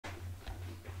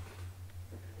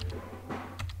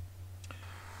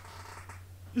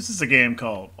This is a game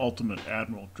called Ultimate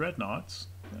Admiral Dreadnoughts.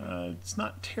 It's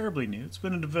not terribly new. It's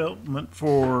been in development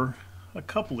for a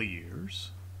couple of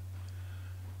years.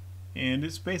 And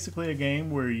it's basically a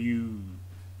game where you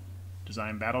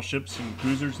design battleships and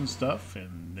cruisers and stuff,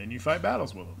 and then you fight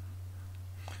battles with them.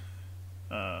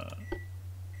 Uh,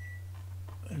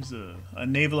 there's a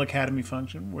Naval Academy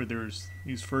function where there's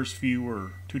these first few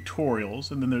are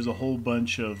tutorials, and then there's a whole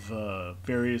bunch of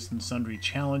various and sundry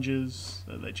challenges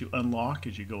that you unlock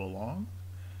as you go along.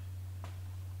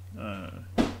 Uh,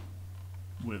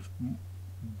 with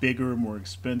bigger, more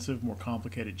expensive, more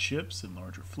complicated ships and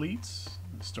larger fleets,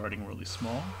 starting really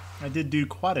small. I did do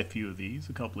quite a few of these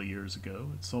a couple of years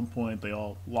ago. At some point, they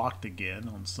all locked again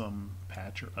on some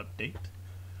patch or update.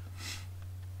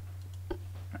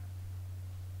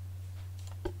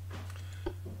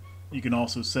 You can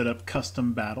also set up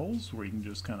custom battles where you can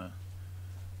just kind of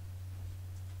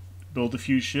build a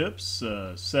few ships,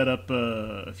 set up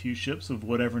a few ships of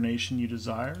whatever nation you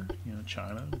desire,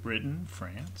 China, Britain,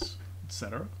 France,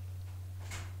 etc.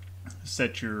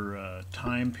 Set your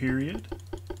time period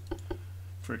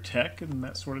for tech and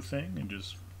that sort of thing, and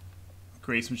just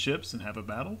create some ships and have a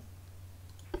battle.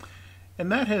 And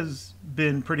that has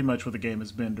been pretty much what the game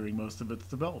has been during most of its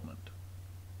development.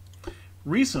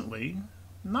 Recently,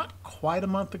 not quite a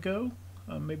month ago,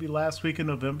 maybe last week in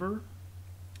November,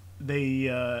 they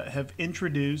have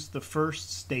introduced the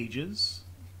first stages,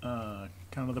 kind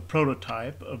of the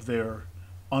prototype of their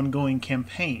ongoing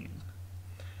campaign.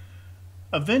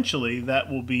 Eventually, that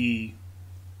will be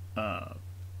a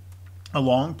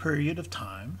long period of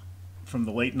time, from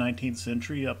the late 19th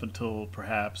century up until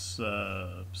perhaps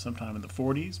sometime in the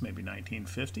 40s, maybe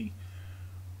 1950,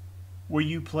 where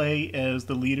you play as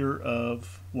the leader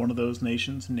of one of those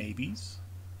nations' navies.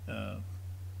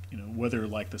 Whether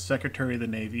like the Secretary of the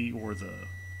Navy or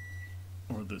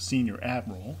the Senior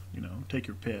Admiral, take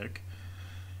your pick.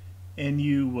 And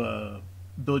you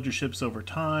build your ships over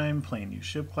time, play new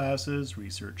ship classes,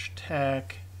 research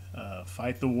tech,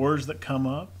 fight the wars that come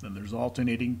up. Then there's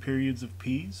alternating periods of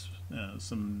peace,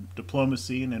 some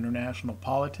diplomacy and international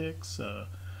politics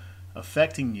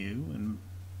affecting you, and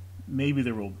maybe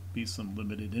there will be some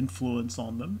limited influence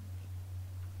on them.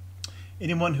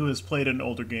 Anyone who has played an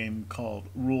older game called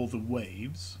Rule the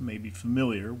Waves may be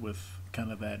familiar with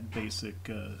kind of that basic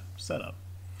setup.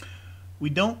 We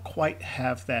don't quite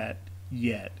have that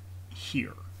yet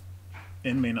here,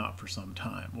 and may not for some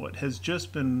time. What has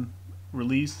just been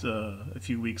released a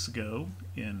few weeks ago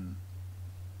in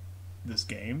this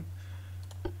game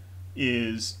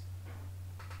is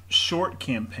short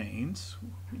campaigns.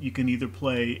 You can either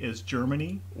play as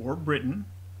Germany or Britain,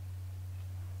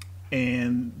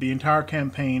 and the entire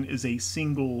campaign is a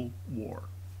single war,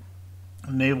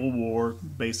 a naval war,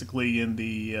 basically in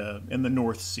the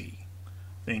North Sea.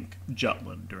 Think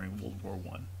Jutland during World War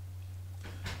I.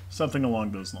 Something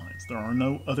along those lines. There are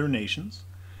no other nations,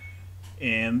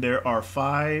 and there are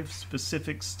 5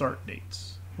 specific start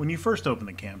dates. When you first open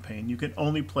the campaign, you can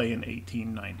only play in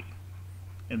 1890.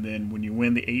 And then when you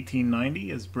win the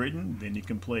 1890 as Britain, then you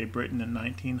can play Britain in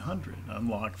 1900.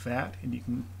 Unlock that, and you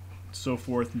can so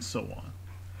forth and so on.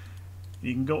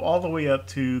 You can go all the way up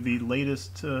to the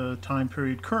latest time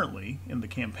period currently in the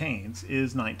campaigns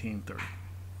is 1930.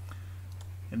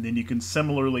 And then you can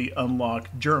similarly unlock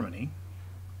Germany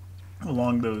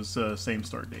along those same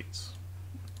start dates.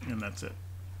 And that's it.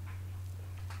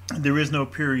 There is no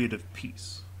period of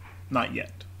peace. Not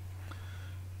yet.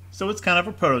 So it's kind of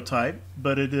a prototype,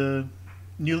 but it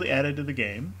newly added to the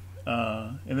game.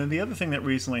 And then the other thing that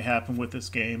recently happened with this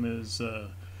game is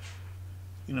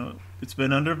it's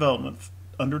been under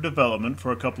development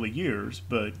for a couple of years,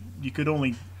 but you could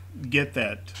only get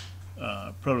that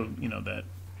that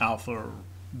alpha or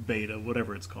beta,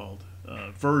 whatever it's called,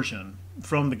 version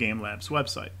from the Game Labs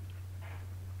website.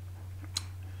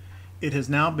 It has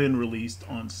now been released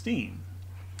on Steam.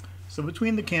 So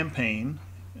between the campaign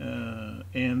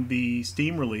and the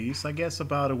Steam release, I guess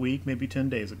about a week, maybe 10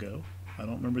 days ago, I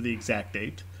don't remember the exact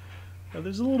date,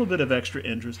 there's a little bit of extra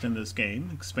interest in this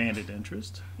game, expanded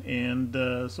interest, and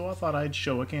so I thought I'd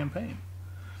show a campaign.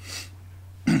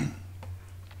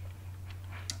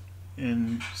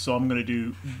 And so I'm going to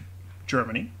do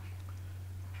Germany.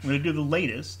 I'm going to do the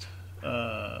latest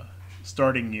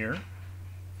starting year. I'm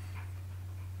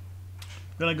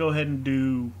going to go ahead and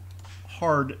do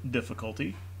hard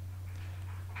difficulty.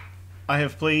 I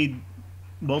have played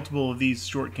multiple of these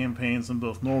short campaigns on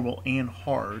both normal and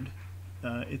hard.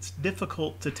 It's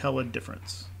difficult to tell a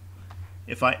difference.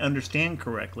 If I understand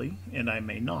correctly, and I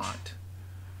may not,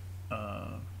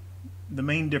 the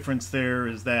main difference there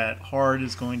is that hard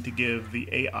is going to give the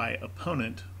AI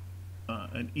opponent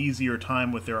an easier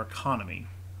time with their economy.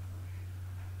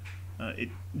 It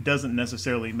doesn't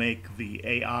necessarily make the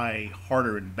AI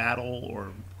harder in battle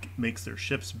or makes their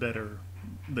ships better.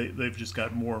 They've just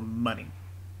got more money.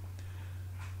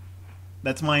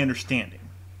 That's my understanding.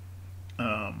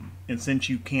 And since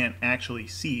you can't actually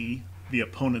see the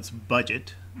opponent's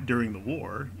budget during the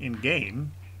war in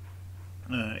game,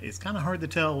 it's kind of hard to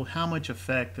tell how much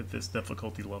effect that this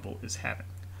difficulty level is having.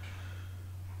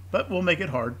 But we'll make it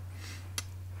hard.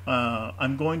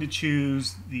 I'm going to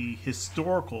choose the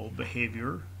historical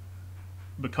behavior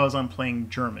because I'm playing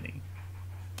Germany.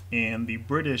 And the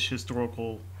British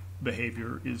historical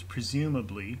behavior is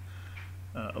presumably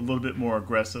a little bit more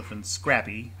aggressive and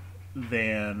scrappy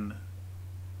than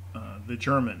the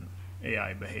German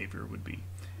AI behavior would be.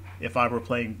 If I were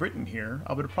playing Britain here,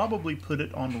 I would probably put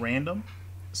it on random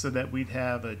so that we'd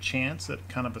have a chance at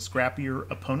kind of a scrappier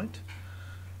opponent.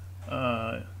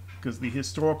 Because the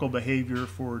historical behavior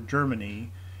for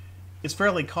Germany is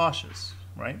fairly cautious,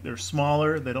 right? They're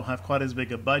smaller, they don't have quite as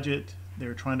big a budget,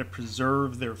 they're trying to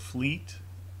preserve their fleet,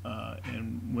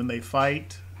 and when they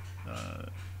fight,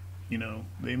 you know,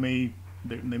 they may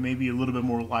be a little bit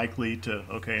more likely to,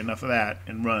 okay, enough of that,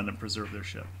 and run and preserve their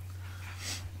ship.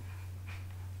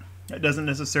 That doesn't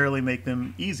necessarily make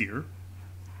them easier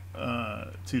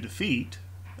to defeat,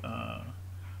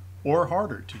 or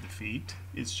harder to defeat.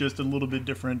 It's just a little bit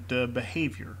different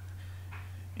behavior.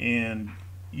 And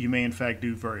you may in fact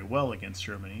do very well against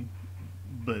Germany,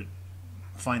 but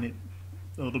find it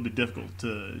a little bit difficult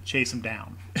to chase them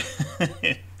down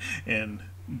and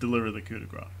deliver the coup de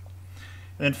grace.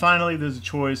 And then finally there's a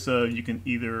choice. You can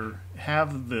either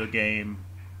have the game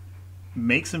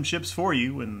make some ships for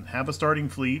you and have a starting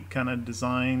fleet kind of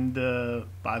designed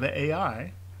by the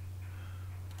AI,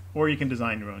 or you can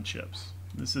design your own ships.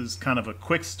 This is kind of a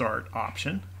quick start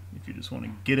option if you just want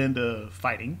to get into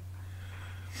fighting.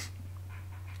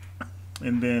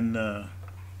 And then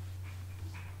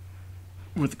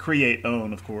with create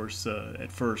own, of course,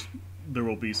 at first there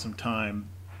will be some time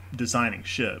designing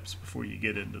ships before you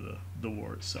get into the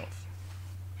war itself.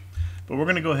 But we're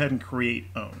going to go ahead and create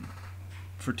own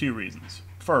for two reasons.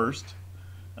 First,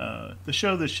 to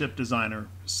show the ship designer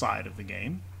side of the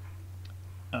game.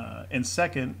 And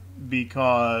second,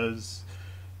 because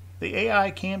the AI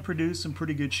can produce some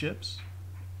pretty good ships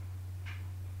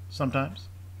sometimes.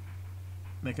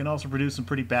 They can also produce some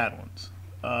pretty bad ones.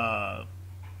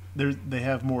 They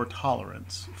have more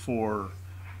tolerance for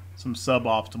some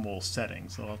suboptimal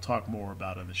settings that I'll talk more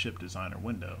about in the ship designer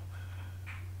window.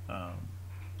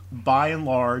 By and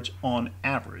large, on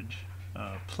average,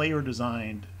 player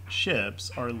designed ships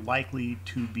are likely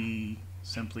to be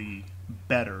simply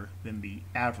better than the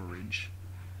average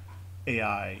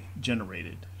AI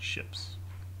generated ships.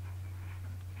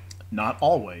 Not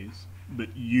always,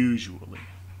 but usually.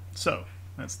 So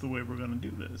that's the way we're going to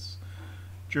do this.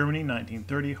 Germany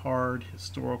 1930 hard,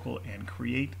 historical, and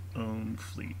create own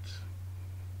fleet.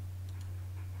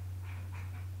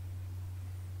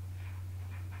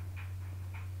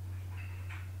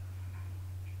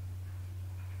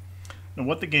 Now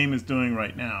what the game is doing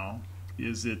right now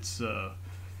is it's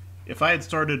if I had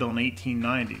started on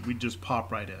 1890, we'd just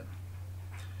pop right in.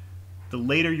 The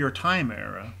later your time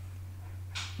era,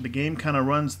 the game kind of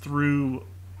runs through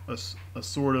a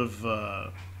sort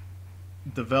of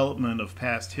development of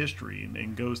past history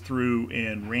and goes through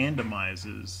and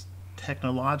randomizes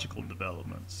technological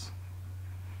developments.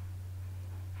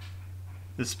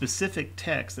 The specific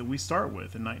text that we start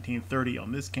with in 1930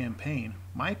 on this campaign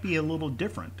might be a little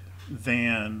different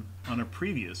than on a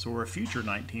previous or a future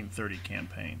 1930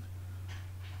 campaign.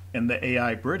 And the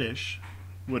AI British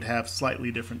would have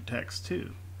slightly different text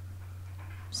too.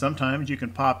 Sometimes you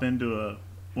can pop into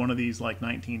one of these like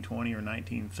 1920 or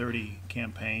 1930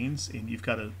 campaigns and you've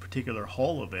got a particular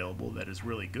hull available that is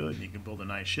really good and you can build a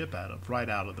nice ship out of right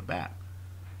out of the bat.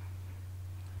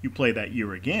 You play that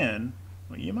year again,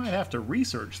 well, you might have to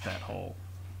research that hull.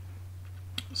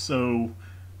 So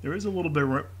there is a little bit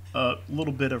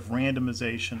of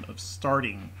randomization of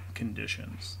starting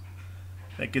conditions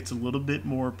that gets a little bit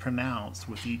more pronounced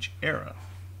with each era.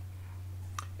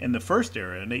 In the first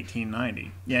era, in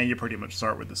 1890, yeah, you pretty much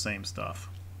start with the same stuff,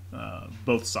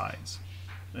 both sides,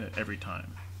 every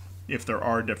time. If there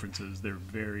are differences, they're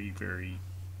very, very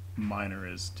minor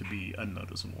as to be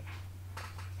unnoticeable.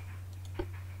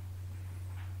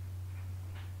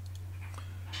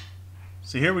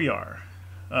 So here we are.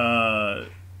 The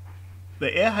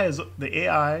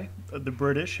AI, the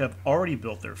British, have already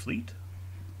built their fleet,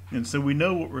 and so we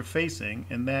know what we're facing,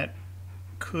 and that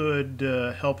could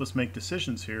help us make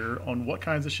decisions here on what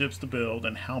kinds of ships to build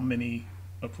and how many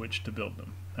of which to build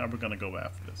them. How we're going to go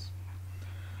after this.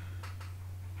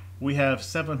 We have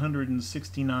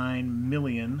 769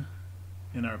 million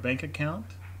in our bank account,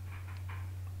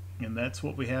 and that's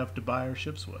what we have to buy our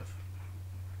ships with.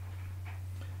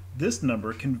 This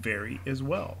number can vary as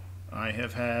well. I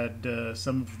have had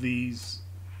some of these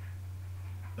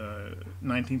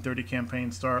 1930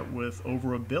 campaigns start with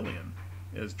over $1 billion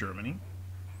as Germany.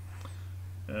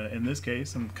 In this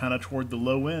case, I'm kind of toward the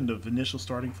low end of initial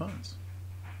starting funds.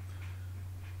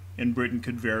 And Britain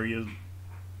could vary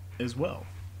as well.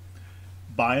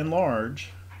 By and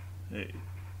large,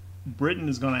 Britain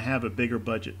is going to have a bigger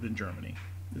budget than Germany,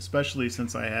 especially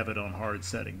since I have it on hard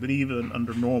setting. But even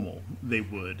under normal, they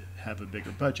would have a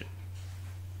bigger budget.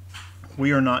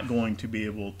 We are not going to be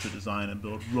able to design and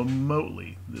build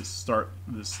remotely this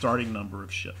starting number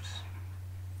of ships.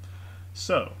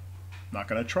 So, not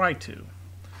going to try to.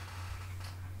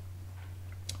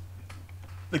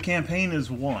 The campaign is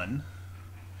won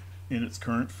in its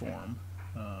current form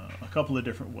a couple of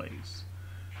different ways.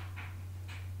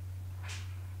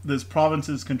 This province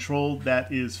is controlled,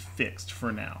 that is fixed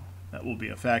for now. That will be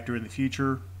a factor in the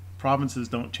future. Provinces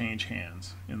don't change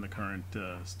hands in the current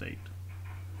state.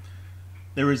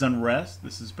 There is unrest.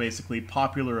 This is basically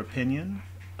popular opinion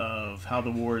of how the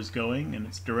war is going, and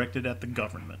it's directed at the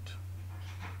government.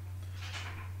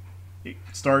 It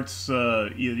starts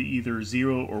either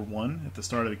 0 or 1 at the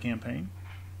start of the campaign.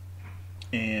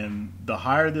 And the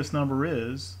higher this number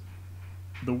is,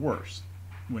 the worse.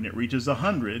 When it reaches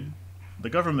 100, the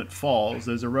government falls,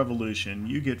 there's a revolution,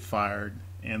 you get fired,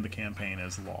 and the campaign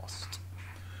is lost.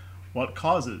 What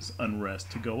causes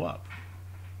unrest to go up?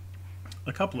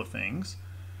 A couple of things.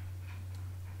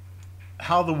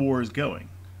 How the war is going.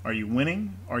 Are you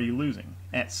winning? Are you losing?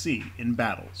 At sea, in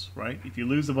battles, right? If you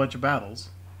lose a bunch of battles,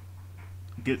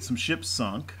 get some ships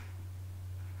sunk,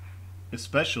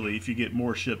 especially if you get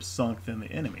more ships sunk than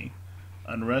the enemy,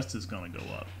 unrest is going to go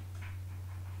up.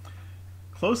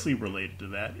 Closely related to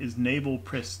that is naval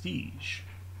prestige,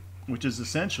 which is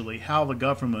essentially how the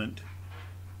government,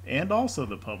 and also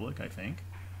the public, I think,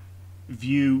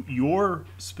 view your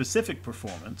specific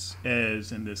performance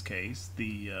as, in this case,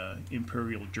 the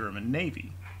Imperial German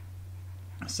Navy.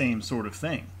 Same sort of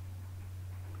thing.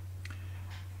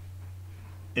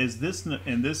 As this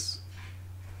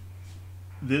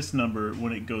number,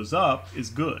 when it goes up, is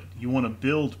good. You want to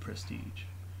build prestige.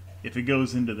 If it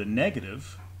goes into the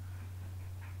negative,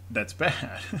 that's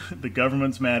bad. The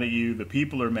government's mad at you, the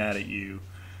people are mad at you,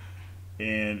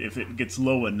 and if it gets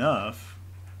low enough,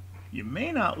 you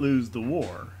may not lose the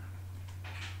war,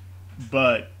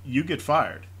 but you get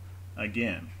fired.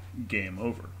 Again, game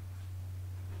over.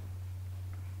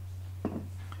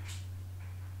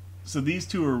 So these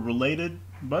two are related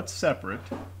but separate,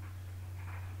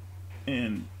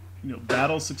 and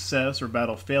battle success or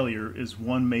battle failure is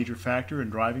one major factor in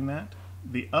driving that.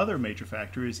 The other major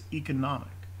factor is economic.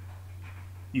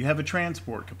 You have a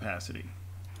transport capacity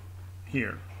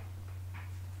here.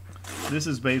 This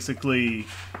is basically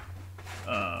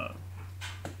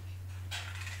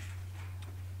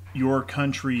your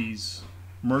country's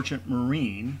merchant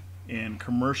marine and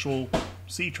commercial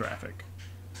sea traffic.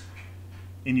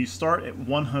 And you start at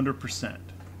 100%.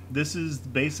 This is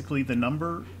basically the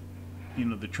number,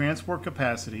 the transport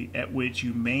capacity at which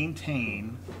you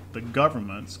maintain the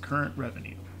government's current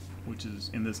revenue, which is,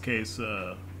 in this case,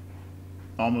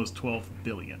 almost 12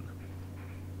 billion.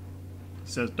 It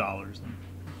says dollars.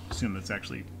 I assume that's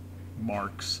actually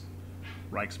marks,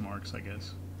 Reichsmarks, I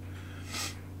guess.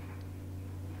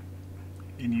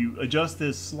 And you adjust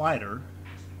this slider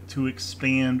to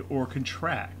expand or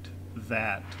contract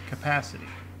that capacity,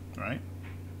 right?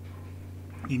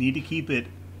 You need to keep it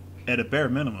at a bare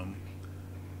minimum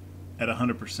at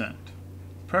 100%,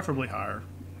 preferably higher,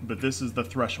 but this is the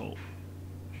threshold.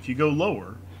 If you go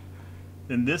lower,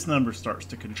 then this number starts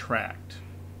to contract,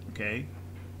 okay?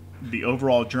 The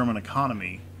overall German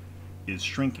economy is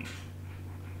shrinking.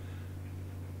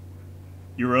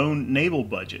 Your own naval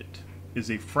budget is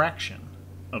a fraction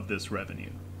of this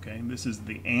revenue, okay? This is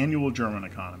the annual German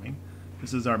economy.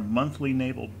 This is our monthly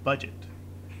naval budget.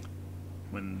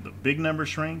 When the big number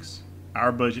shrinks,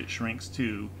 our budget shrinks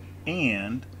too,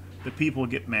 and the people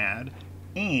get mad,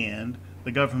 and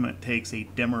the government takes a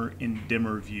dimmer and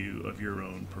dimmer view of your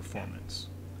own performance.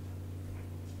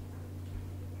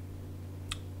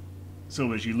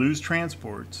 So as you lose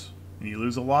transports, and you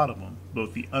lose a lot of them,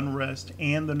 both the unrest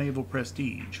and the naval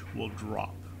prestige will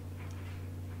drop.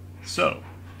 So,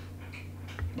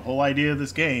 the whole idea of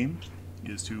this game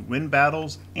is to win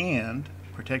battles and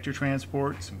protect your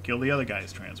transports and kill the other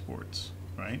guy's transports,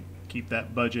 right? Keep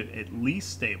that budget at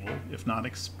least stable, if not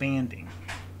expanding.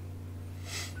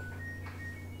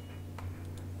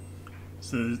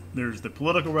 So there's the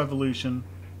political revolution,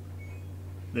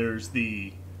 there's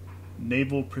the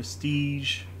naval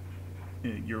prestige,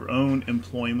 your own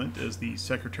employment as the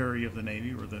Secretary of the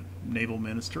Navy or the Naval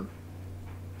Minister.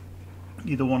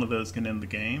 Either one of those can end the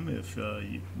game if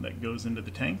that goes into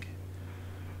the tank.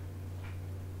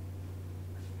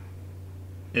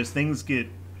 As things get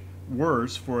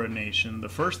worse for a nation, the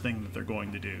first thing that they're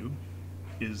going to do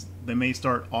is they may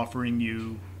start offering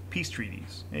you peace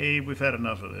treaties. Hey, we've had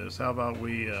enough of this. How about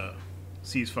we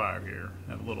cease fire here,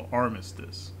 have a little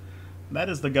armistice? That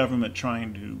is the government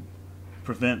trying to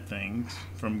prevent things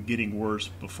from getting worse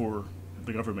before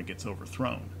the government gets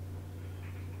overthrown.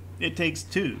 It takes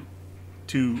two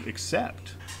to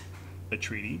accept a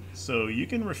treaty, so you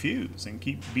can refuse and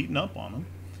keep beating up on them,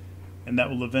 and that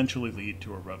will eventually lead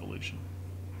to a revolution.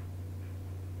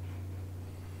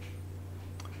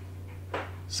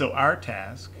 So our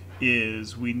task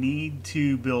is we need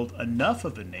to build enough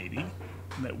of a navy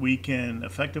that we can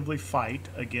effectively fight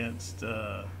against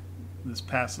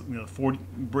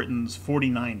Britain's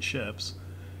 49 ships,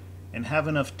 and have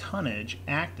enough tonnage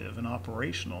active and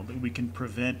operational that we can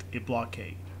prevent a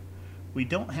blockade. We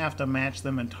don't have to match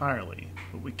them entirely,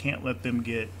 but we can't let them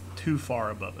get too far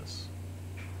above us.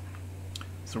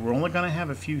 So we're only going to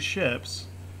have a few ships.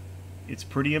 It's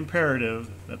pretty imperative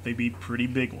that they be pretty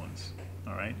big ones.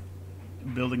 All right,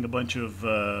 building a bunch of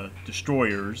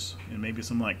destroyers and maybe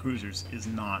some light cruisers is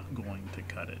not going to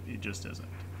cut it. It just isn't.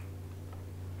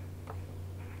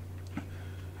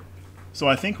 So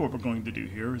I think what we're going to do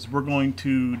here is we're going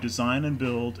to design and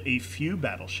build a few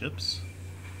battleships,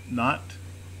 not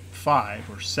 5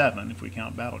 or 7 if we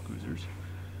count battle cruisers,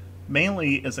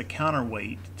 mainly as a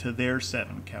counterweight to their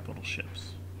 7 capital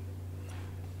ships.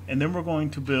 And then we're going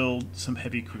to build some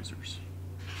heavy cruisers.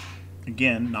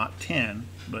 Again, not 10,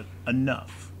 but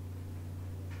enough.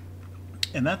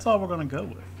 And that's all we're going to go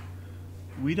with.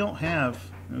 We don't have,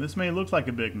 this may look like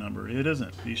a big number, it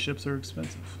isn't. These ships are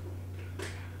expensive.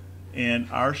 And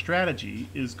our strategy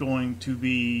is going to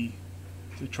be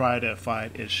to try to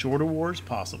fight as short a war as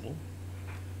possible.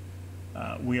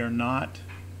 We are not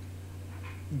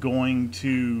going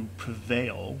to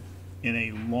prevail in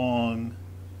a long,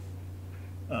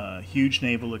 huge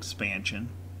naval expansion,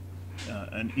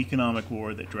 an economic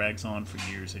war that drags on for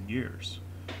years and years.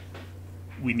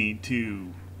 We need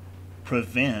to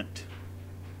prevent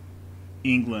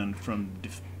England from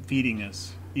defeating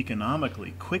us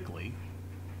economically quickly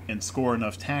and score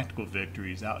enough tactical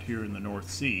victories out here in the North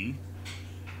Sea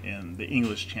and the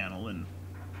English Channel and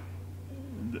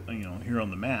here on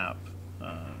the map,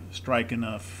 strike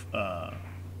enough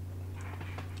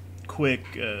quick,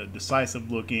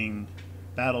 decisive-looking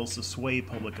battles to sway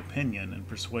public opinion and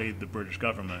persuade the British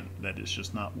government that it's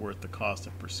just not worth the cost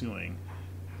of pursuing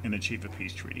and achieve a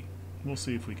peace treaty. We'll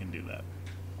see if we can do that.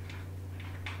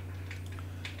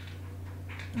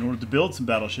 In order to build some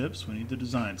battleships, we need to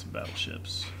design some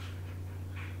battleships.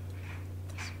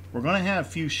 We're going to have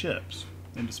few ships,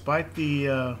 and despite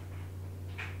the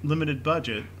limited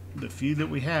budget, the few that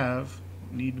we have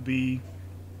need to be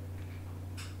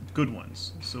good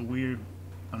ones. So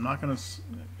I'm not going to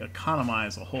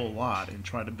economize a whole lot and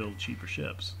try to build cheaper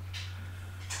ships.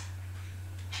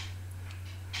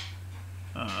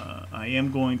 I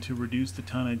am going to reduce the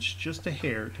tonnage just a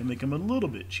hair to make them a little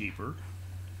bit cheaper,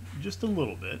 just a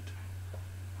little bit.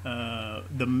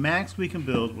 The max we can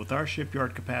build with our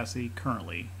shipyard capacity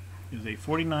currently is a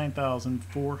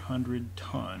 49,400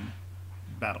 ton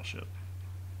battleship.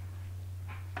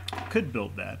 Could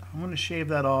build that. I'm going to shave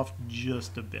that off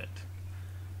just a bit.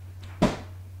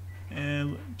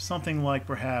 And something like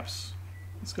perhaps,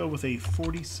 let's go with a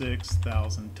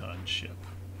 46,000 ton ship.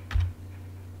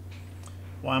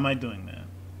 Why am I doing that?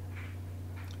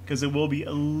 Because it will be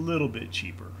a little bit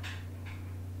cheaper.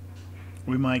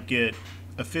 We might get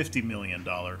a $50 million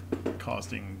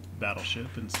costing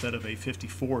battleship instead of a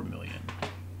 $54 million.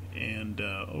 And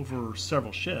over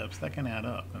several ships, that can add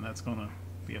up, and that's going to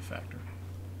be a factor.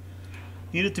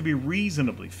 Need it to be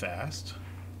reasonably fast.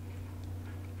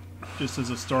 Just as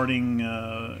a starting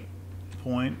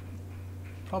point,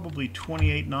 probably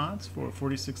 28 knots for a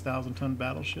 46,000 ton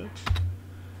battleship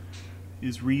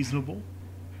is reasonable.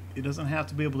 It doesn't have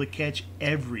to be able to catch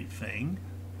everything.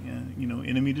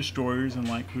 Enemy destroyers and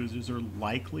light cruisers are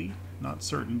likely, not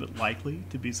certain, but likely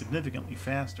to be significantly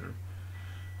faster.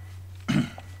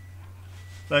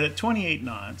 But at 28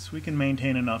 knots, we can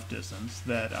maintain enough distance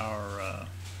that our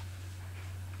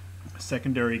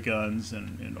secondary guns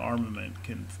and armament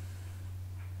can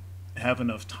have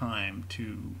enough time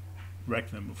to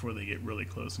wreck them before they get really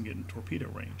close and get in torpedo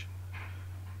range,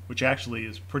 which actually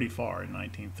is pretty far in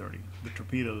 1930. The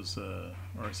torpedoes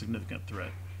are a significant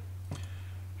threat.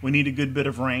 We need a good bit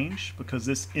of range because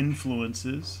this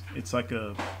influences, it's like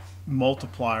a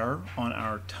multiplier on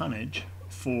our tonnage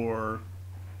for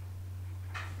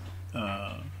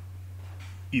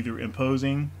either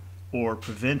imposing or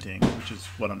preventing, which is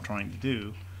what I'm trying to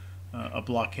do, a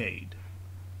blockade.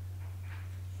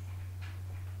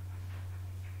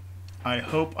 I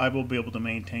hope I will be able to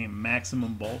maintain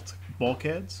maximum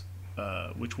bulkheads,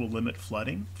 which will limit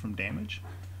flooding from damage.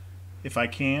 If I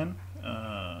can,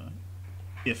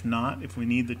 if not, if we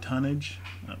need the tonnage,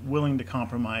 willing to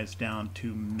compromise down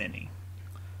to many.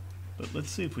 But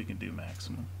let's see if we can do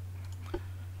maximum.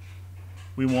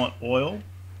 We want oil,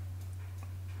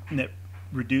 and that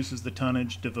reduces the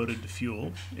tonnage devoted to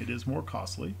fuel. It is more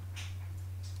costly.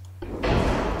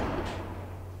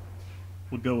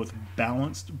 We'll go with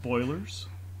balanced boilers,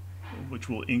 which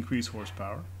will increase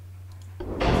horsepower.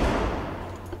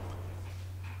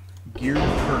 Geared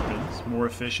turbines, more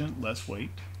efficient, less weight.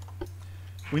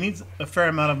 We need a fair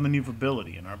amount of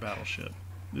maneuverability in our battleship.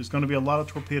 There's going to be a lot of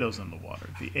torpedoes in the water.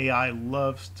 The AI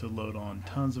loves to load on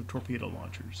tons of torpedo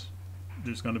launchers.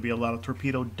 There's going to be a lot of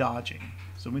torpedo dodging,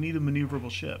 so we need a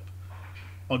maneuverable ship.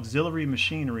 Auxiliary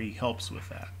machinery helps with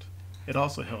that. It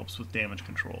also helps with damage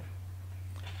control.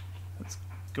 Let's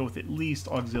go with at least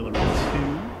auxiliary 2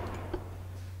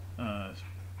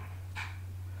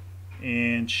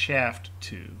 and shaft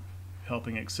 2,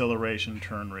 helping acceleration,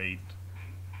 turn rate.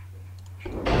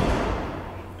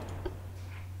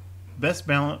 Best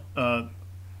balance, I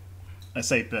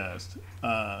say best,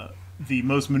 the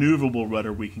most maneuverable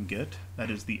rudder we can get,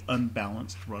 that is the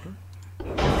unbalanced rudder.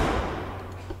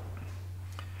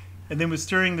 And then with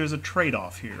steering, there's a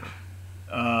trade-off here.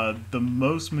 The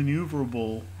most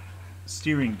maneuverable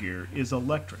steering gear is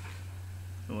electric.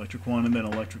 Electric 1 and then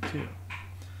electric 2.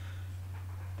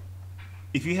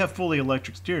 If you have fully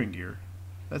electric steering gear,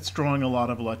 that's drawing a lot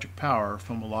of electric power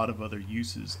from a lot of other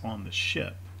uses on the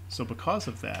ship. So because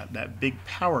of that, that big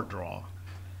power draw,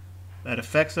 that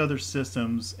affects other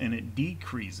systems and it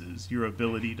decreases your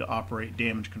ability to operate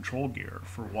damage control gear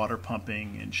for water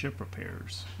pumping and ship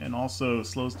repairs, and also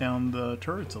slows down the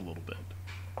turrets a little bit.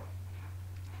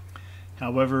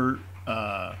 However,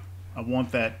 I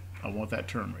want that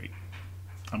turn rate.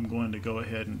 I'm going to go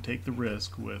ahead and take the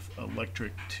risk with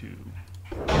electric 2.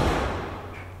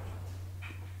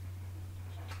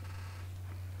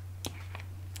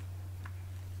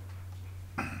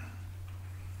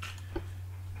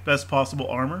 Best possible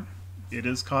armor. It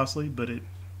is costly, but it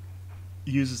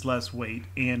uses less weight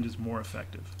and is more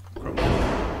effective.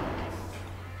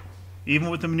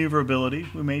 Even with the maneuverability,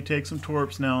 we may take some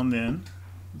torps now and then.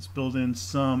 Let's build in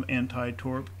some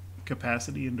anti-torp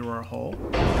capacity into our hull.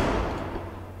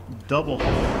 Double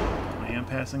hull. I am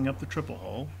passing up the triple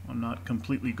hull. I'm not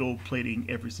completely gold plating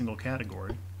every single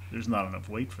category. There's not enough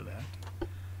weight for that.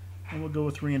 And we'll go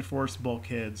with reinforced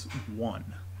bulkheads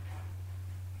 1.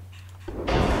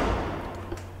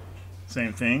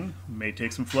 Same thing, may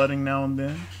take some flooding now and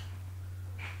then.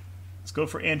 Let's go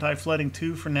for anti-flooding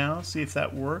 2 for now, see if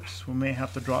that works. We may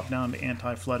have to drop down to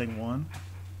anti-flooding 1.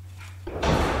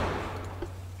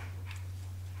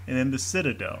 And then the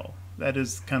Citadel, that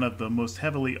is kind of the most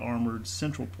heavily armored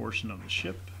central portion of the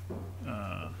ship.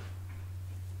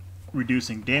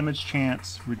 Reducing damage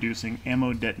chance, reducing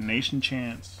ammo detonation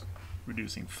chance,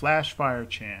 reducing flash fire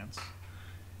chance.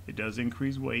 It does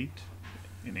increase weight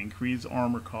and increase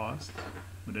armor cost,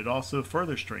 but it also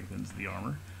further strengthens the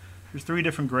armor. There's 3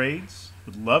 different grades.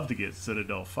 Would love to get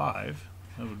Citadel 5.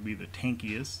 That would be the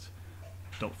tankiest.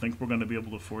 Don't think we're going to be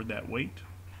able to afford that weight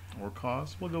or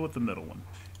cost. We'll go with the middle one.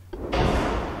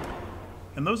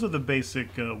 And those are the basic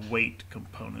weight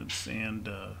components and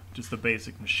just the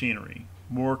basic machinery.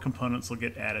 More components will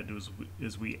get added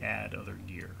as we add other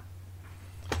gear.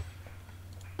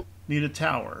 Need a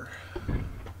tower.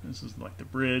 This is like the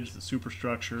bridge, the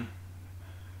superstructure.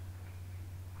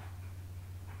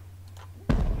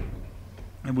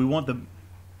 And we want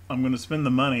I'm going to spend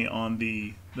the money on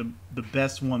the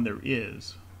best one there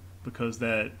is, because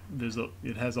it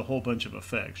has a whole bunch of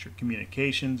effects. Your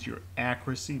communications, your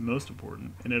accuracy, most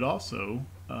important, and it also,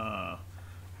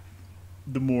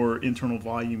 the more internal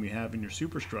volume you have in your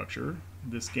superstructure,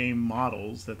 this game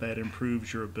models that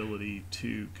improves your ability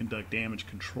to conduct damage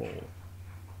control.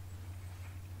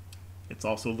 It's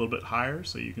also a little bit higher,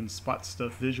 so you can spot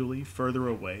stuff visually further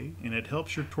away, and it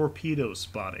helps your torpedo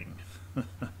spotting.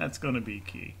 That's going to be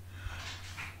key.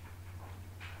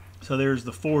 So there's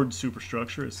the forward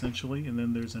superstructure, essentially, and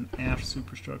then there's an aft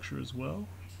superstructure as well.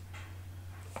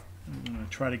 And we're going to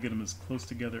try to get them as close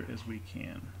together as we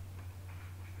can.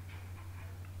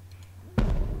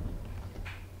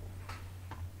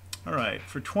 Alright,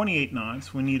 for 28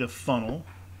 knots, we need a funnel.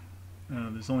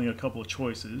 there's only a couple of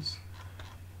choices.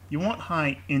 You want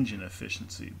high engine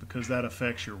efficiency because that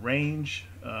affects your range,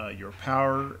 your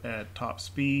power at top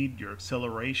speed, your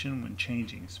acceleration when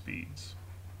changing speeds.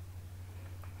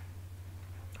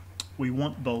 We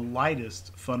want the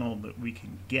lightest funnel that we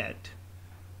can get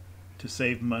to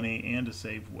save money and to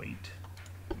save weight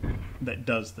that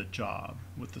does the job.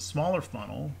 With the smaller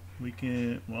funnel, we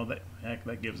can, well,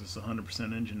 that gives us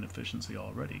 100% engine efficiency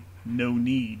already. No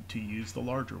need to use the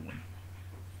larger one.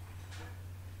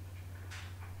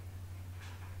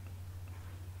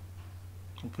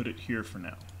 We'll put it here for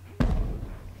now.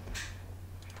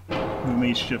 We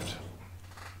may shift.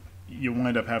 You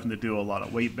wind up having to do a lot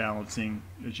of weight balancing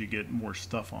as you get more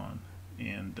stuff on,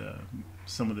 and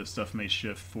some of this stuff may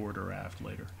shift forward or aft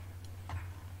later.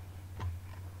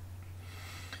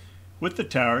 With the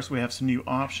towers, we have some new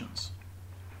options.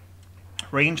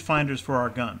 Rangefinders for our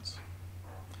guns.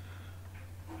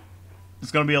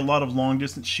 There's going to be a lot of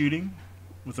long-distance shooting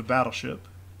with the Battleship.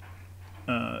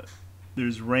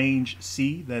 There's range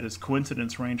C, that is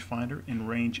coincidence rangefinder, and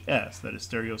range S, that is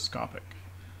stereoscopic.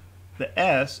 The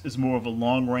S is more of a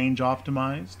long-range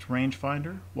optimized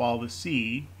rangefinder, while the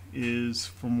C is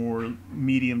for more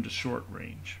medium to short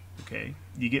range. Okay,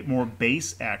 you get more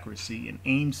base accuracy and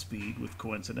aim speed with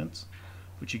coincidence,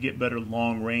 but you get better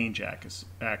long-range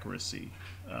accuracy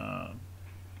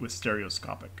with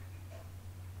stereoscopic.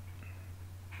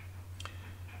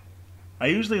 I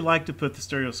usually like to put the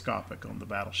stereoscopic on the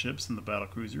battleships and the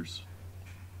battlecruisers,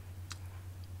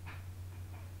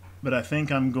 but I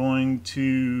think I'm going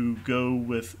to go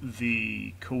with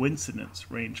the coincidence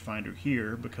rangefinder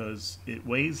here because it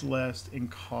weighs less and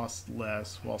costs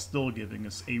less while still giving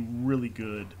us a really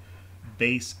good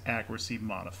base accuracy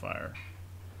modifier.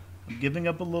 I'm giving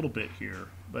up a little bit here,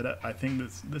 but I think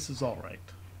this is all right.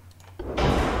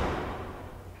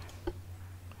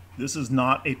 This is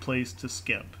not a place to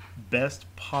skimp. Best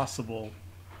possible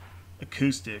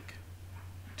acoustic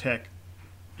tech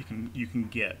you can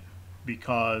get,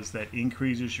 because that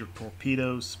increases your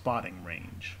torpedo spotting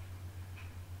range.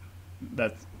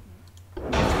 That's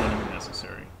when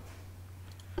necessary.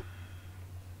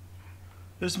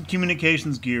 There's some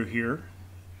communications gear here.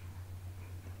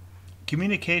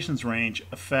 Communications range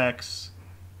affects,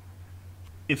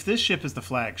 if this ship is the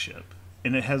flagship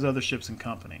and it has other ships in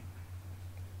company,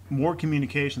 more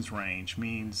communications range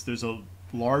means there's a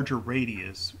larger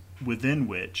radius within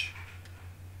which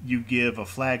you give a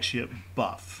flagship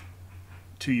buff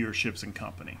to your ships in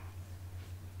company.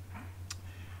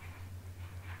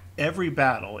 Every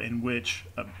battle in which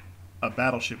a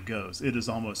battleship goes, it is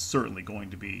almost certainly going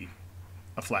to be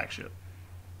a flagship.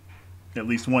 At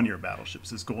least one of your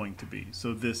battleships is going to be.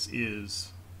 So this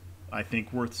is, I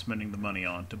think, worth spending the money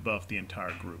on to buff the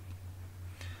entire group.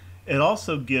 It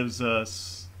also gives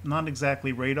us not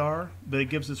exactly radar, but it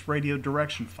gives us radio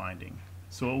direction finding.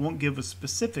 So it won't give a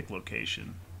specific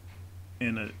location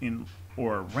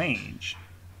or a range,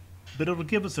 but it'll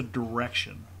give us a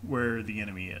direction where the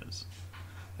enemy is.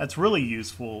 That's really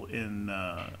useful in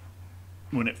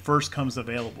when it first comes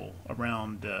available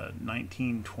around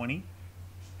 1920.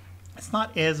 It's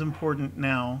not as important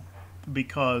now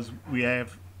because we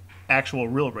have actual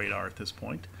real radar at this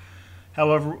point.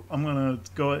 However, I'm going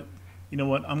to go at, you know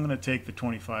what, I'm going to take the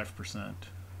 25%. Let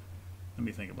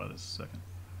me think about this a second.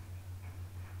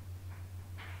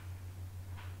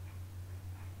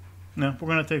 No, we're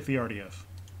going to take the RDF.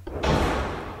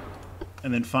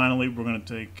 And then finally, we're going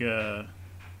to take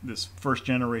this first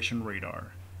generation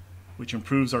radar, which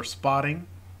improves our spotting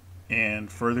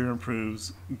and further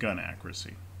improves gun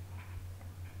accuracy.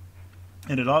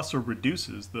 And it also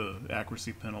reduces the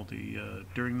accuracy penalty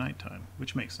during nighttime,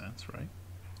 which makes sense, right?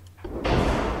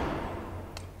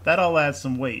 That all adds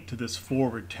some weight to this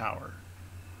forward tower.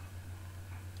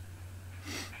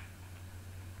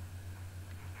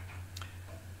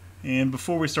 And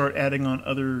before we start adding on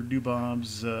other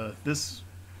doobobs, this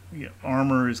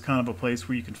armor is kind of a place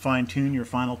where you can fine-tune your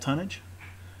final tonnage.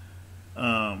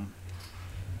 So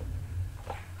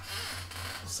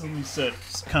let me set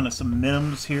kind of some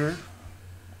minims here.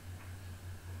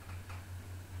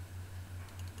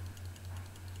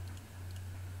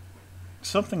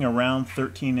 Something around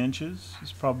 13 inches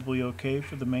is probably okay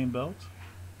for the main belt.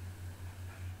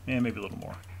 And maybe a little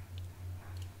more.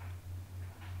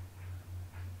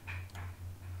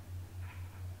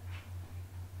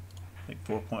 I think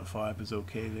 4.5 is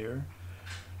okay there.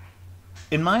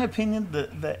 In my opinion,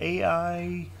 the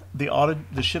AI,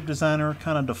 the ship designer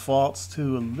kind of defaults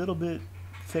to a little bit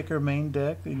thicker main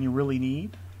deck than you really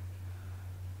need.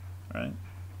 Right?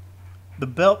 The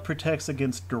belt protects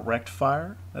against direct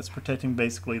fire. That's protecting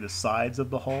basically the sides of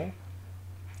the hull.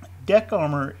 Deck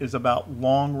armor is about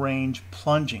long-range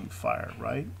plunging fire,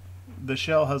 right? The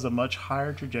shell has a much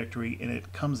higher trajectory and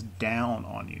it comes down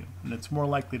on you, and it's more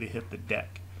likely to hit the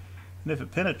deck. And if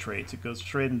it penetrates, it goes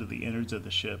straight into the innards of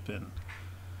the ship. And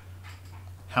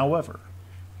however,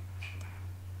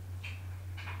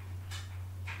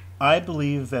 I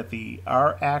believe that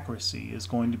our accuracy is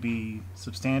going to be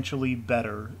substantially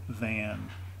better than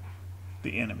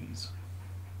the enemy's,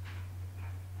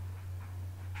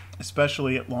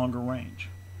 especially at longer range.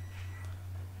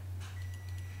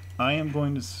 I'm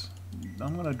going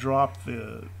to drop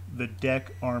the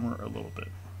deck armor a little bit.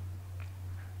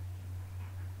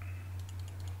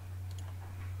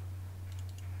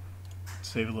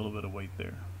 Save a little bit of weight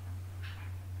there.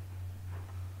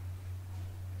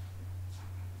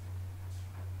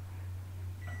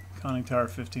 Conning tower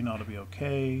 15 ought to be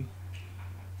okay.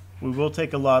 We will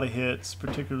take a lot of hits,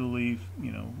 particularly,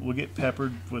 we'll get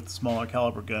peppered with smaller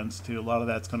caliber guns too. A lot of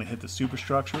that's going to hit the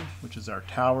superstructure, which is our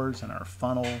towers and our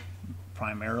funnel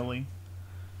primarily.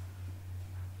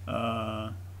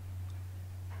 I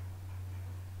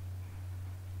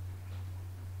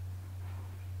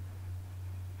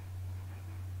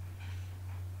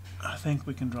think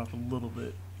we can drop a little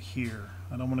bit here.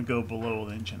 I don't want to go below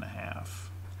an inch and a half.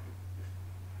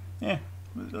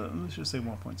 Let's just say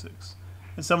 1.6.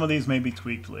 And some of these may be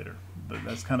tweaked later, but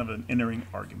that's kind of an entering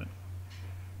argument.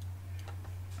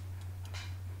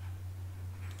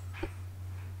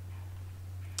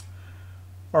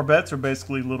 Barbettes are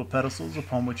basically little pedestals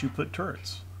upon which you put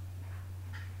turrets.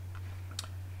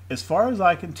 As far as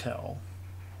I can tell,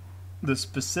 the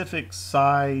specific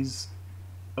size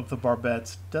of the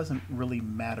barbettes doesn't really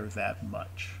matter that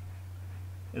much.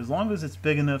 As long as it's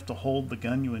big enough to hold the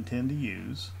gun you intend to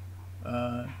use,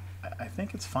 I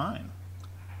think it's fine.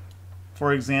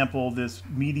 For example, this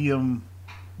medium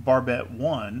Barbette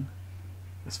 1,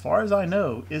 as far as I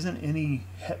know, isn't any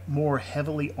more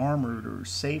heavily armored or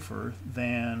safer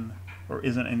than, or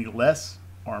isn't any less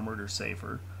armored or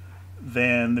safer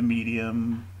than the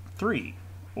medium 3,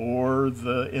 or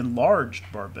the enlarged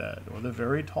Barbette, or the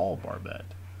very tall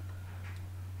Barbette.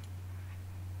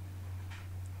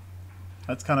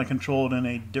 That's kind of controlled in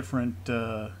a different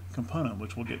component,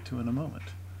 which we'll get to in a moment.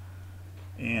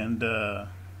 And I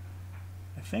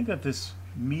think that this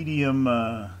medium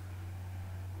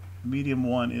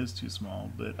 1 is too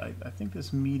small, but I think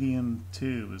this medium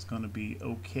 2 is going to be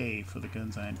okay for the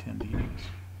guns I intend to use.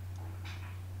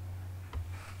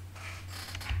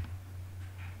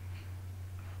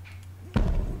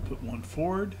 Put one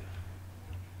forward,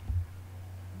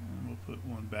 and we'll put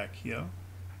one back here,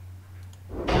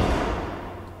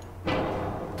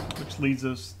 which leads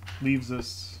us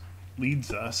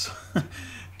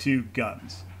to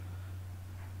guns.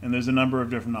 And there's a number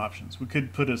of different options. We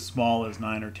could put as small as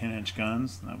 9 or 10 inch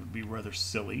guns. That would be rather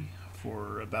silly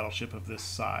for a battleship of this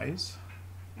size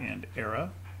and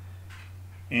era.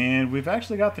 And we've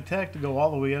actually got the tech to go all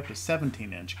the way up to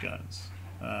 17 inch guns.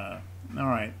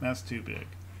 Alright, that's too big.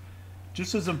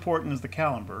 Just as important as the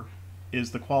caliber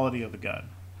is the quality of the gun.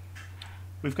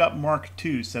 We've got Mark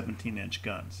II 17 inch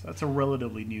guns. That's a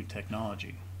relatively new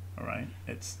technology. Alright,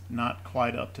 it's not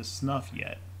quite up to snuff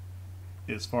yet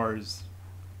as far as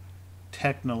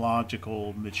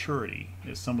technological maturity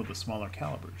as some of the smaller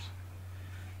calibers.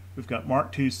 We've got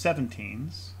Mark II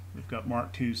 17s, we've got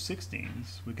Mark II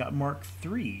 16s, we've got Mark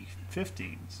III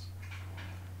 15s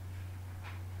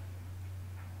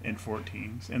and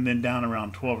 14s, and then down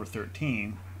around 12 or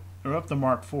 13 are up to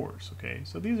Mark IVs. Okay,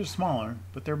 so these are smaller,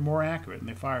 but they're more accurate and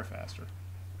they fire faster.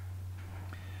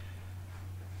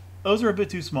 Those are a bit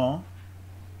too small.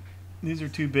 These are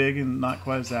too big and not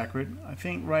quite as accurate. I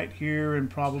think right here and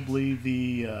probably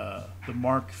the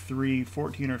Mark III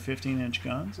 14 or 15 inch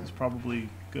guns is probably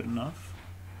good enough.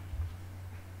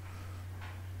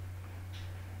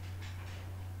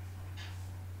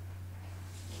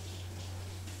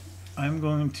 I'm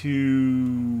going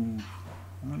to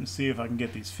see if I can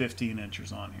get these 15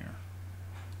 inchers on here.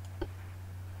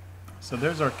 So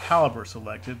there's our caliber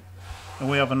selected. And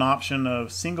we have an option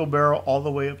of single barrel all the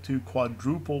way up to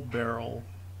quadruple barrel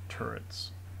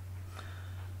turrets.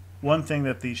 One thing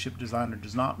that the ship designer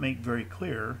does not make very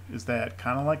clear is that,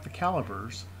 kind of like the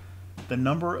calibers, the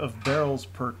number of barrels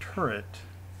per turret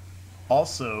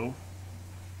also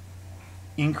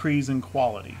increase in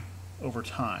quality over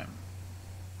time.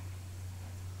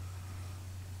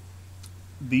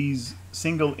 These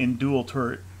single and dual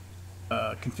turret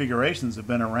configurations have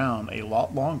been around a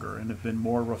lot longer and have been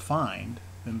more refined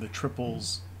than the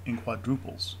triples and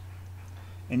quadruples.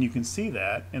 And you can see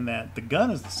that in that the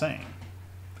gun is the same.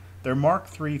 They're Mark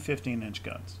III 15 inch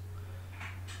guns.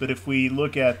 But if we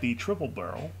look at the triple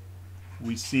barrel,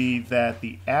 we see that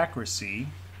the accuracy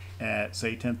at,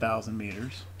 say, 10,000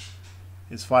 meters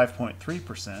is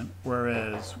 5.3%,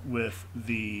 whereas with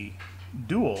the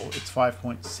dual, it's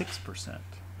 5.6%.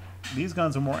 These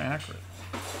guns are more accurate.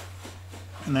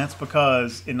 And that's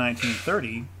because in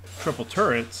 1930, triple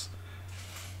turrets,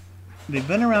 they've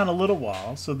been around a little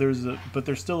while, so but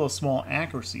there's still a small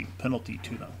accuracy penalty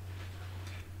to them.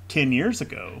 10 years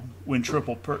ago, when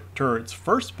triple turrets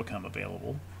first become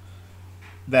available,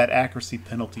 that accuracy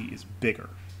penalty is bigger.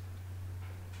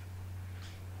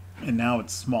 And now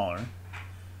it's smaller.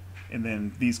 And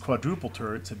then these quadruple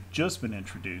turrets have just been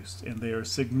introduced, and they are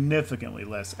significantly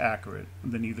less accurate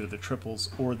than either the triples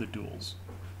or the duals.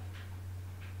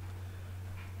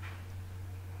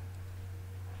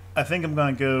 I think I'm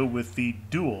going to go with the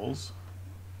duals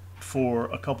for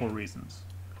a couple of reasons.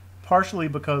 Partially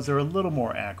because they're a little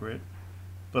more accurate,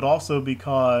 but also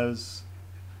because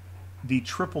the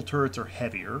triple turrets are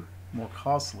heavier, more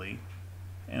costly,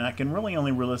 and I can really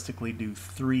only realistically do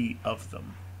 3 of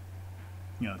them.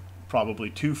 You know, probably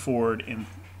 2 forward and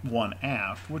 1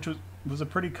 aft, which was a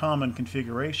pretty common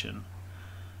configuration.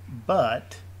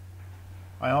 But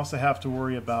I also have to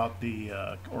worry about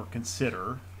or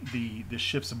consider the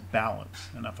ship's balance.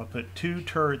 And if I put 2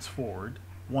 turrets forward,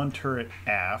 1 turret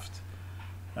aft,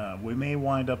 we may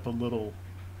wind up a little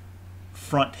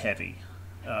front heavy,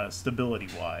 stability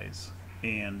wise,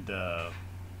 and I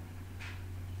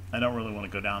don't really want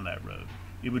to go down that road.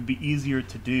 It would be easier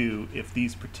to do if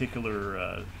these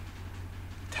particular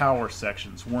tower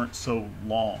sections weren't so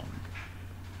long.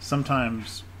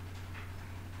 Sometimes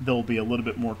they'll be a little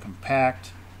bit more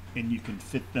compact and you can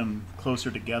fit them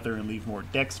closer together and leave more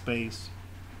deck space,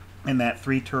 and that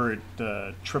 3 turret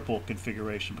triple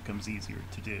configuration becomes easier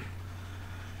to do.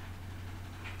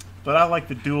 But I like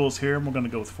the duals here, and we're going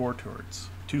to go with 4 turrets.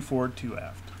 2 forward, 2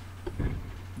 aft.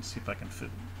 Let's see if I can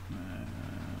fit.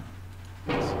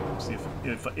 Let's see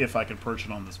if I can perch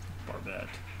it on this barbette.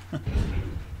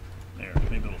 There,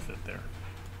 maybe it'll fit there.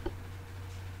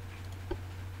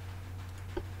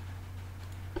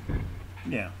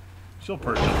 Yeah, she'll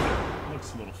perch up there.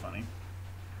 Looks a little funny,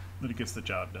 but it gets the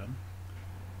job done.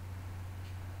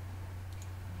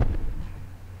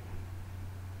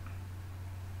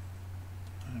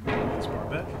 I'm going to move this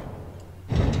barbette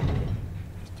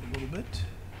just a little bit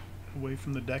away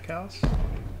from the deck house.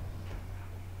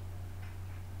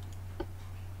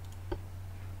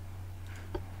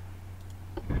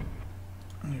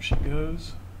 And there she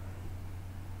goes.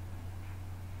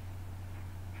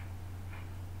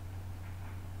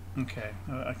 Okay,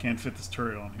 I can't fit this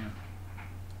turret on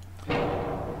here,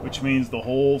 which means the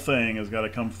whole thing has got to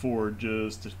come forward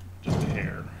just a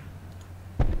hair.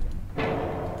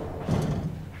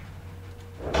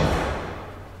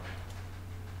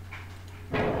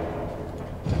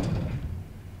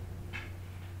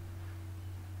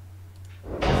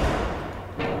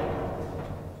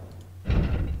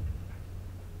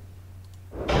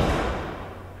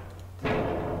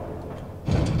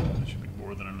 That should be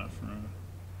more than enough room.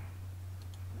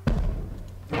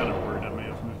 Kind of worried I may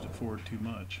have moved it forward too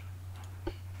much.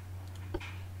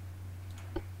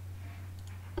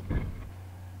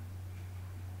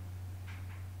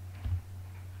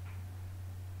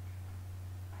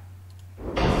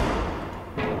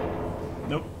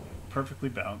 Nope, perfectly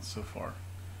balanced so far.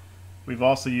 We've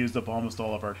also used up almost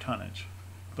all of our tonnage,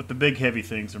 but the big heavy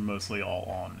things are mostly all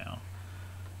on now.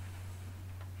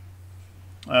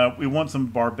 We want some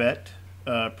barbette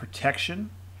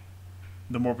protection.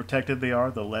 The more protected they are,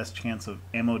 the less chance of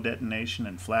ammo detonation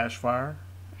and flash fire,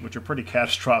 which are pretty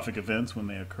catastrophic events when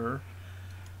they occur.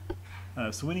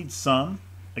 So we need some.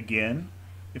 Again,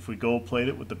 if we gold plate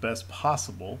it with the best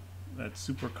possible, that's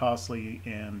super costly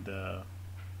and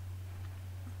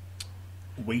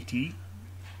weighty.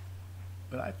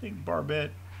 But I think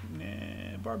barbette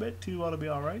 2 ought to be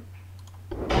alright.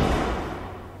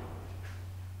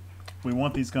 We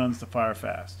want these guns to fire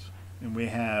fast, and we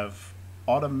have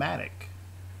automatic,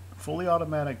 fully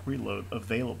automatic reload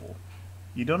available.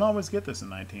 You don't always get this in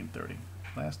 1930.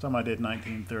 Last time I did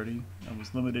 1930, I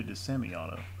was limited to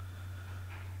semi-auto.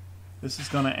 This is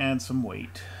going to add some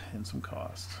weight and some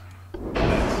cost. I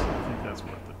think that's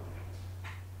worth it.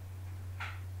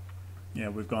 Yeah,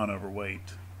 we've gone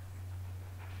overweight.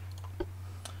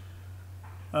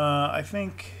 I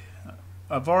think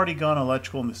I've already gone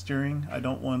electrical in the steering. I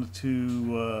don't want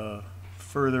to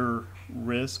further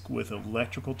risk with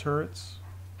electrical turrets.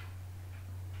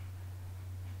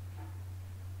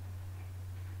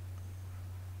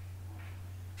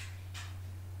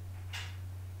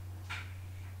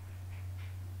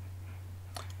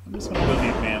 I'm just going to go the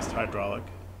advanced hydraulic.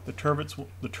 The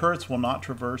turrets will not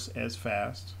traverse as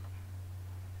fast.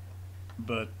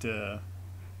 but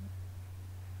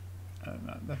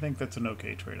I think that's an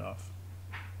okay trade-off.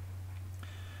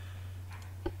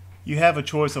 You have a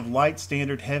choice of light,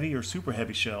 standard, heavy, or super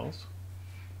heavy shells.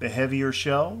 The heavier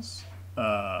shells,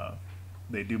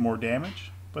 they do more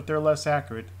damage, but they're less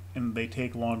accurate and they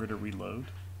take longer to reload.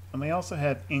 And they also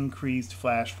have increased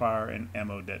flash fire and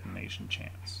ammo detonation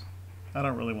chance. I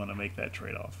don't really want to make that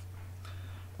trade-off.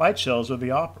 Light shells are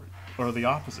the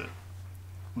opposite.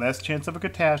 Less chance of a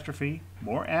catastrophe,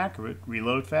 more accurate,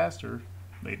 reload faster,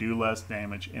 they do less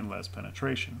damage and less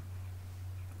penetration.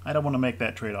 I don't want to make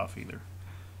that trade-off either.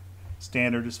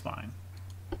 Standard is fine.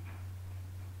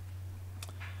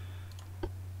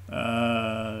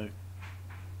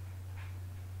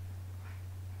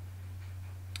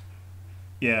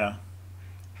 Yeah,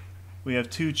 we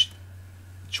have two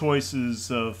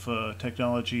choices of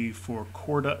technology for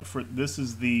cordite. For this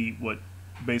is the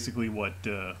basically what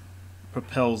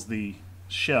propels the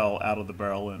shell out of the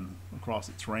barrel and across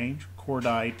its range.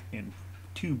 Cordite and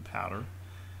tube powder.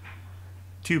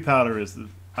 Tube powder is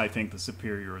I think the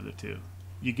superior of the two.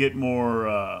 You get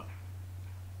more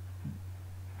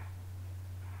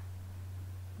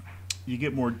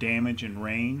damage and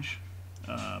range,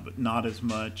 but not as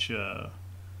much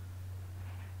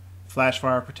flash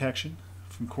fire protection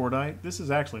from cordite. This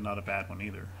is actually not a bad one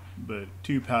either, but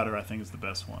tube powder I think is the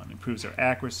best one. Improves their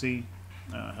accuracy,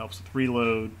 helps with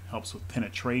reload, helps with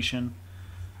penetration,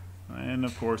 and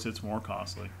of course it's more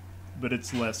costly, but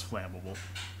it's less flammable,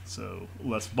 so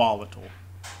less volatile.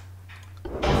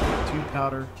 Tube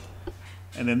powder,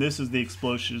 and then this is the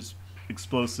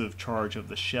explosive charge of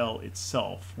the shell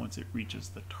itself once it reaches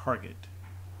the target.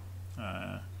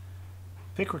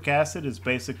 Picric acid is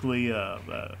basically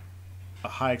a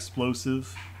high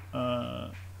explosive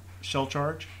shell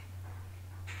charge.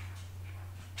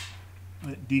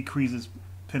 It decreases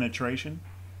penetration.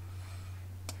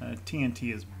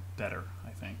 TNT is better, I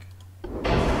think.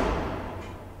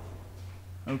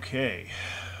 Okay.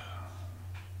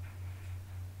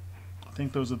 I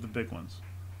think those are the big ones.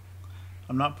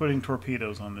 I'm not putting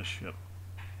torpedoes on this ship.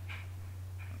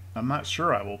 I'm not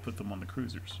sure I will put them on the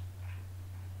cruisers.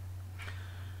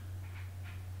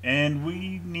 And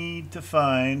we need to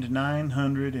find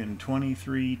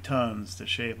 923 tons to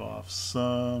shave off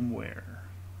somewhere.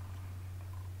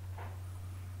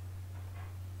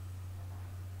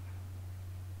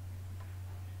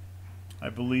 I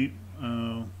believe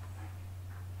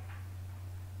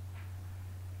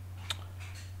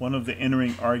one of the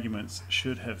entering arguments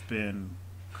should have been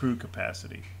crew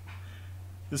capacity.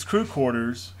 This crew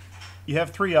quarters, you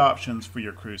have three options for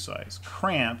your crew size.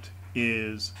 Cramped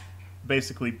is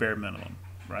basically bare minimum,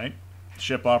 right? The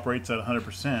ship operates at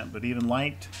 100%, but even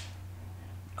light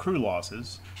crew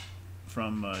losses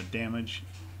from damage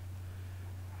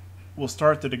will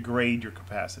start to degrade your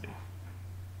capacity.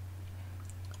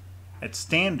 At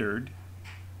standard,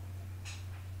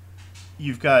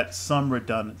 you've got some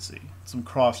redundancy, some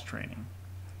cross-training.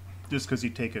 Just because you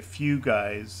take a few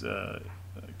guys,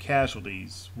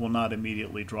 casualties will not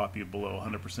immediately drop you below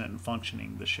 100% in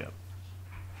functioning the ship.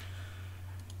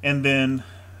 And then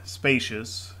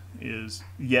spacious is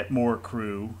yet more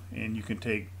crew, and you can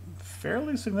take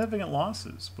fairly significant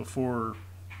losses before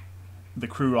the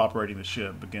crew operating the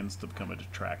ship begins to become a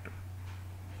detractor.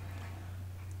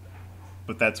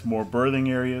 But that's more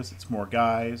berthing areas, it's more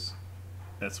guys,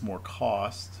 that's more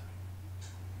cost,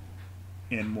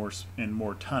 and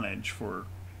more tonnage for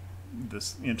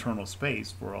this internal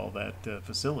space for all that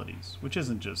facilities, which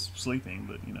isn't just sleeping,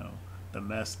 but you know, the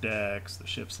mess decks, the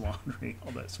ship's laundry,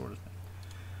 all that sort of thing.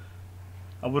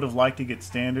 I would have liked to get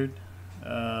standard.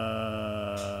 That's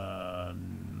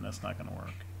not going to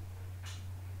work.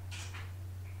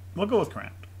 We'll go with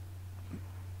cramped.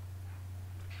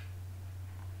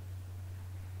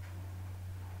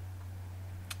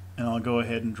 And I'll go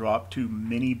ahead and drop 2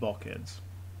 mini bulkheads.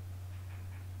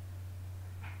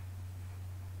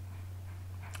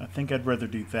 I think I'd rather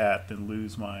do that than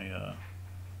lose my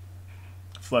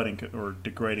flooding or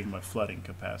degrading my flooding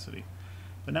capacity.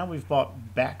 But now we've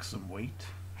bought back some weight.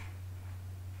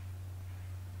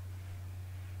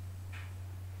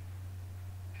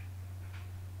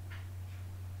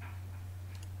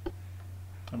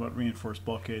 How about reinforced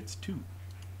bulkheads 2?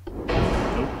 Nope,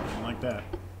 don't like that.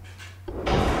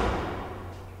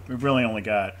 We've really only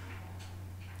got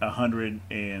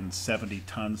 170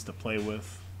 tons to play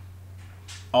with.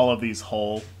 All of these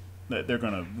hull, they're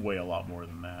going to weigh a lot more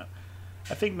than that.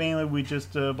 I think mainly we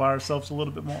just buy ourselves a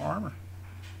little bit more armor.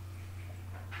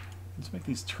 Let's make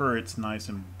these turrets nice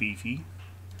and beefy.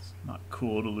 It's not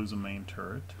cool to lose a main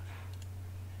turret.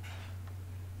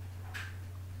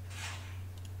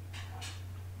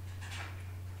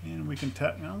 And we can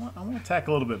tack. I want to tack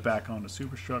a little bit back onto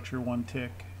superstructure, one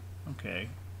tick. Okay.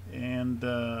 And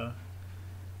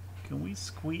can we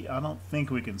squeeze? I don't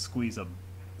think we can squeeze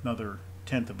another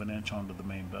 1/10 of an inch onto the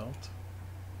main belt.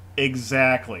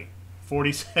 Exactly.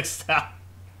 46,000.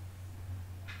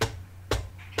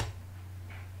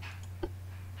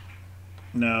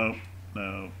 No,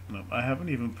 no, no. I haven't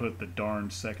even put the darn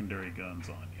secondary guns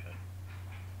on yet.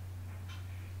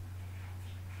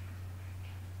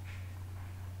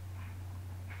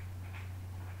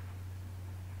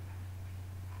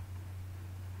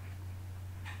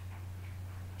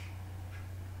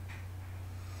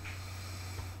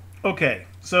 Okay,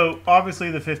 so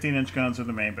obviously the 15-inch guns are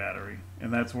the main battery,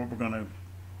 and that's what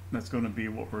that's going to be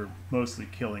what we're mostly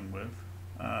killing with.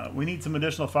 We need some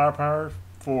additional firepower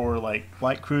for like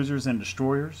light cruisers and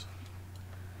destroyers.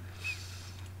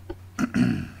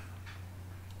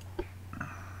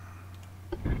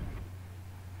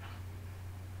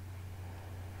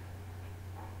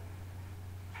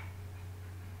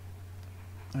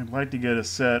 I'd like to get a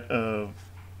set of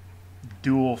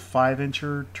dual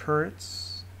 5-incher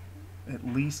turrets, at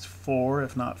least 4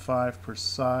 if not 5 per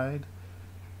side.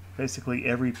 Basically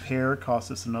every pair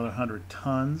costs us another 100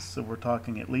 tons, so we're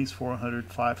talking at least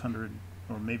 400, 500,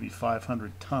 or maybe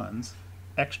 500 tons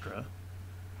extra.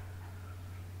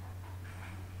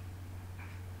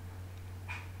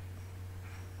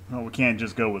 Well, we can't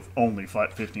just go with only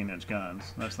 15-inch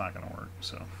guns. That's not going to work.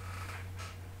 So,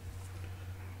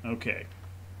 okay.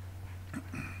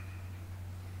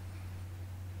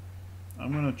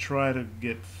 I'm going to try to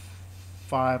get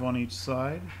 5 on each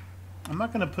side. I'm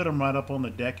not going to put them right up on the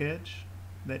deck edge.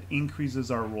 That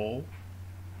increases our roll.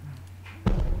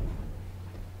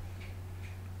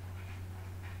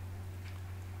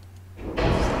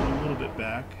 A little bit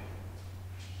back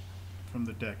from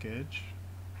the deck edge.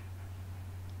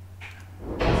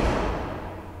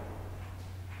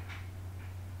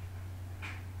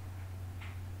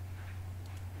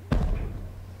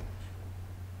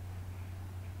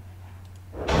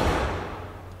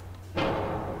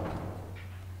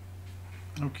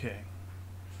 Okay,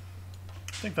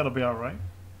 I think that'll be all right.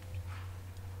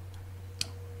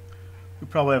 We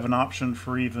probably have an option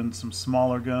for even some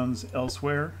smaller guns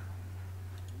elsewhere,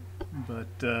 but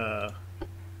you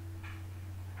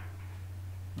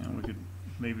know, we could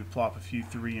maybe plop a few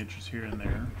 3 inches here and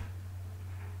there,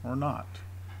 or not.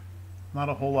 Not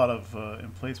a whole lot of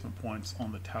emplacement points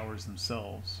on the towers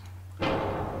themselves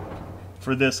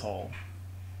for this hull.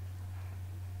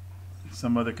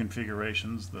 Some other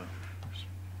configurations, there's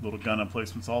little gun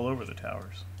emplacements all over the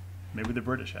towers. Maybe the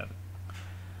British have it.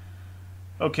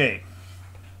 Okay.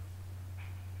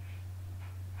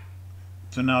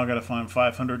 So now I've got to find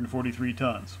 543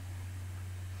 tons.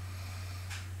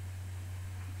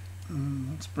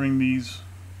 Let's bring these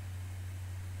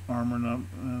armor up.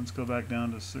 Let's go back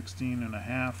down to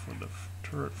 16.5 for the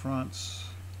turret fronts.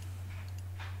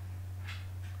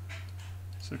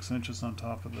 6 inches on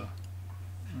top of the.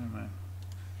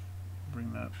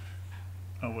 Bring that.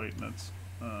 Oh wait, let's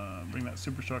bring that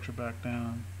superstructure back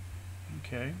down.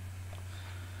 Okay.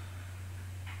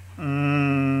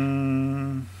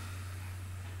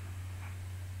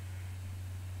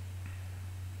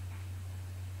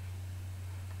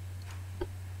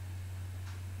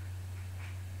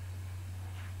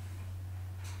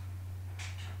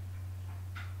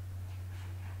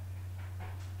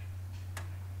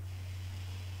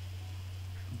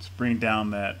 Let's bring down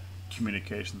that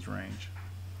communications range.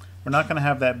 We're not going to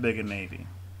have that big a navy,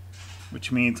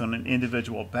 which means on an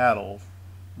individual battle,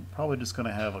 we're probably just going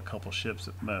to have a couple ships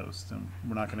at most, and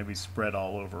we're not going to be spread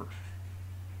all over.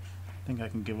 I think I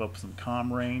can give up some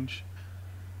comm range.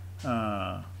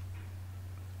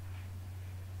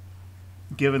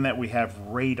 Given that we have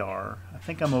radar, I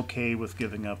think I'm okay with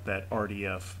giving up that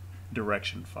RDF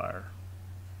direction fire.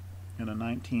 In a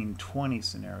 1920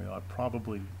 scenario, I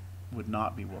probably would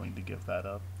not be willing to give that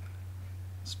up.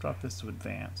 Let's drop this to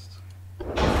advanced.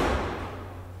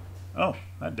 Oh,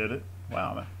 that did it.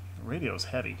 Wow, the radio's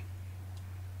heavy.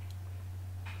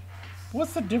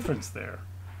 What's the difference there?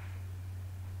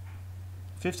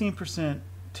 15%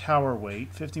 tower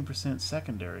weight, 15%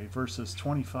 secondary versus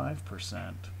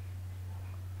 25%.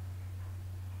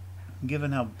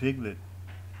 Given how big the...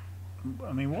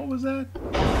 I mean, what was that?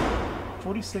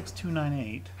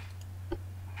 46,298.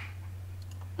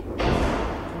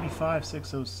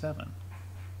 45,607.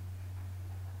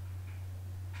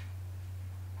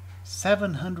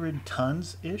 700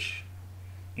 tons-ish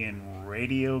in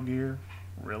radio gear?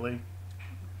 Really?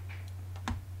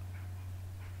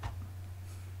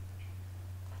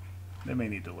 They may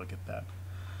need to look at that.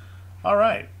 All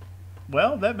right.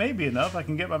 Well, that may be enough. I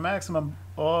can get my maximum.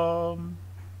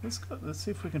 Let's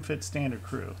see if we can fit standard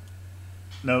crew.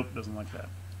 Nope, doesn't like that.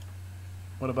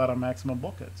 What about our maximum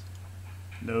bulkheads?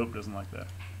 Nope, doesn't like that.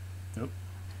 Nope.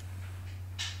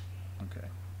 Okay.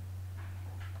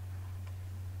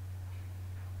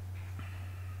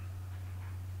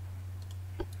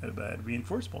 How about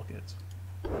reinforced bulkheads?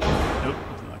 Nope,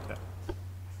 doesn't like that.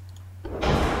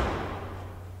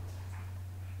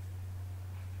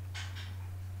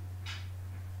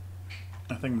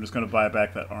 I think I'm just going to buy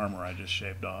back that armor I just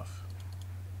shaved off.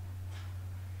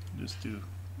 Just do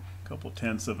a couple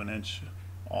tenths of an inch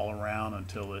all around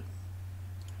until it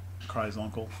cries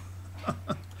uncle.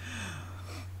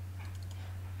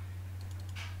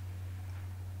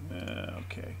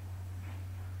 Okay.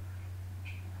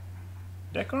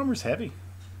 Deck armor's heavy.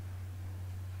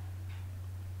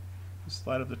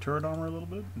 Slide up the turret armor a little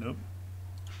bit. Nope.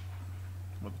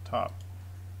 With the top.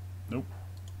 Nope.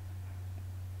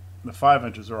 The 5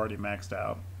 inches are already maxed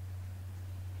out.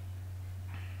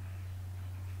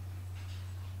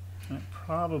 That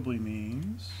probably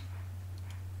means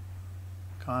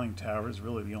conning tower is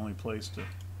really the only place to...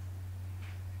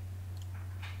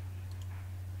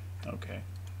 Okay.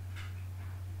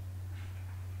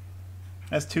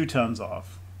 That's 2 tons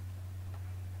off.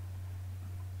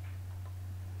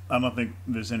 I don't think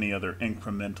there's any other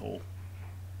incremental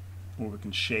where we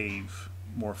can shave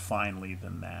more finely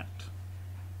than that.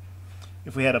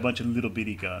 If we had a bunch of little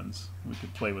bitty guns, we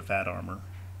could play with that armor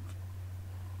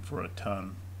for a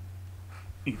ton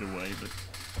either way, but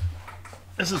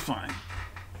this is fine.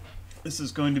 This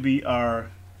is going to be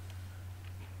our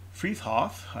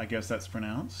Friedhof, I guess that's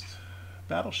pronounced,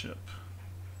 battleship.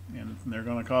 And they're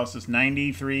going to cost us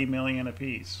 $93 million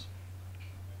apiece,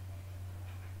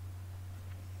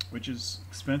 which is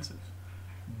expensive.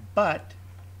 But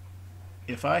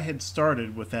if I had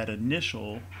started with that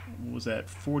initial, what was that,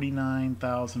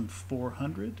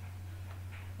 49,400,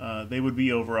 they would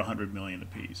be over $100 million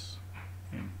apiece.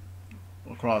 And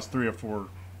across 3 or 4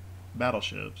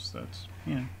 battleships, that's,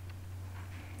 you know,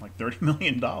 like $30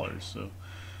 million. So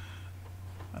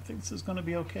I think this is going to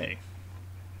be okay.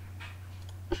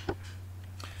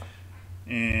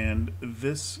 And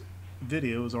this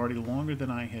video is already longer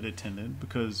than I had intended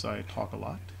because I talk a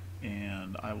lot,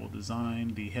 and I will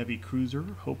design the heavy cruiser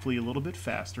hopefully a little bit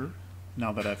faster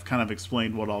now that I've kind of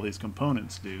explained what all these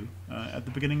components do at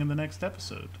the beginning of the next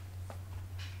episode.